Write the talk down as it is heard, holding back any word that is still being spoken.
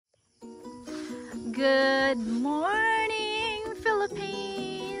Good morning,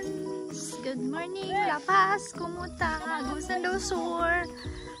 Philippines! Good morning, La Paz! Kumusta? Gusto do sur?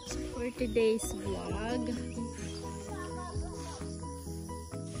 So for today's vlog,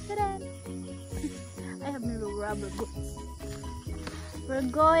 I have my rubber boots. We're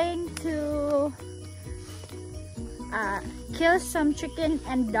going to kill some chicken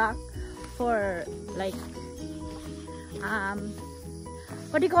and duck for like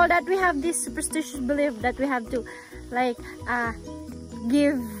what do you call that? We have this superstitious belief that we have to like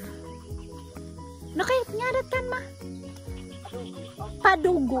give nakayat nga datan ma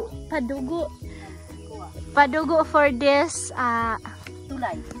padugo for this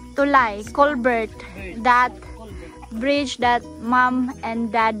tulay culvert, that bridge that mom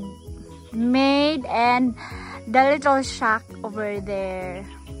and dad made, and the little shack over there.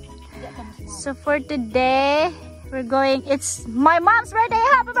 So for today we're going, it's my mom's birthday,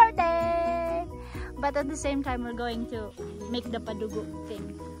 happy birthday! But at the same time, we're going to make the padugo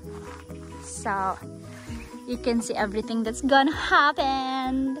thing. So, you can see everything that's gonna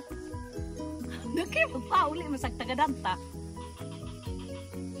happen.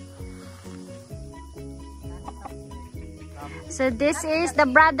 So this is the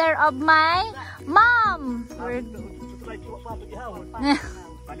brother of my mom.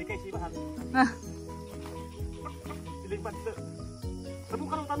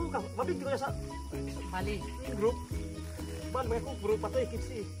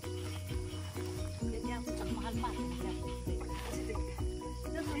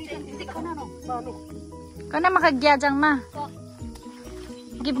 Kau na makagyajang ma.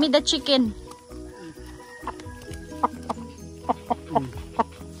 Give me the chicken.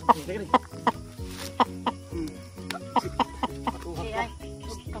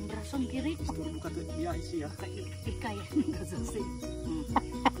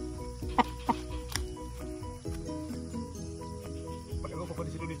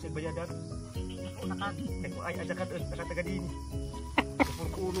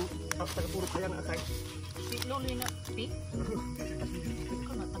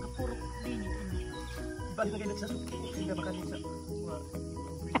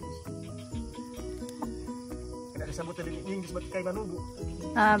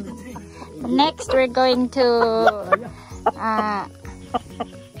 Next, we're going to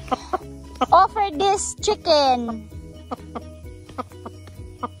offer this chicken.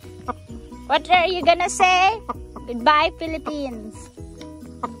 What are you gonna say? Goodbye, Philippines.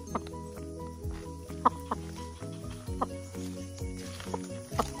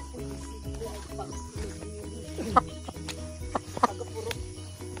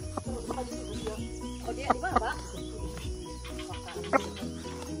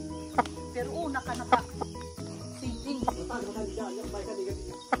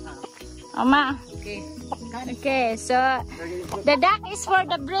 Oma. Okay, so the duck is for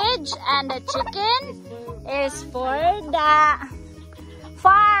the bridge and the chicken is for the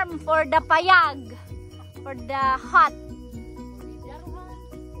farm, for the payag, for the hut,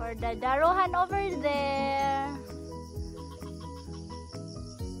 for the daruhan over there.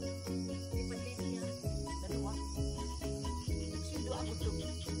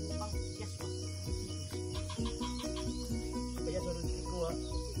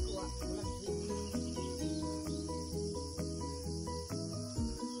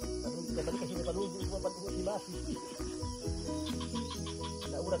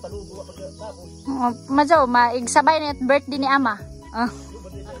 Majo, maigsabay na at birthday ni ama.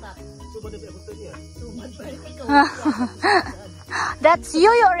 That's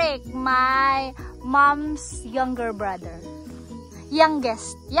Rick, my mom's younger brother.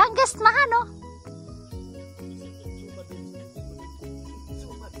 Youngest mahano.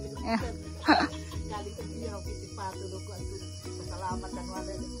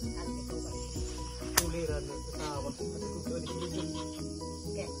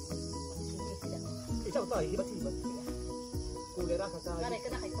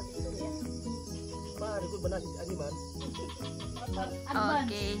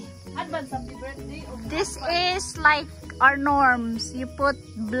 Okay. This is like our norms. You put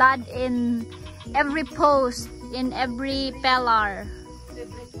blood in every post, in every pillar.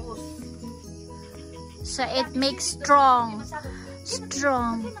 So it makes strong.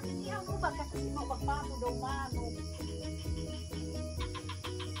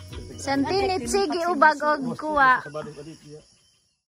 Santinit sige ubag og kuha.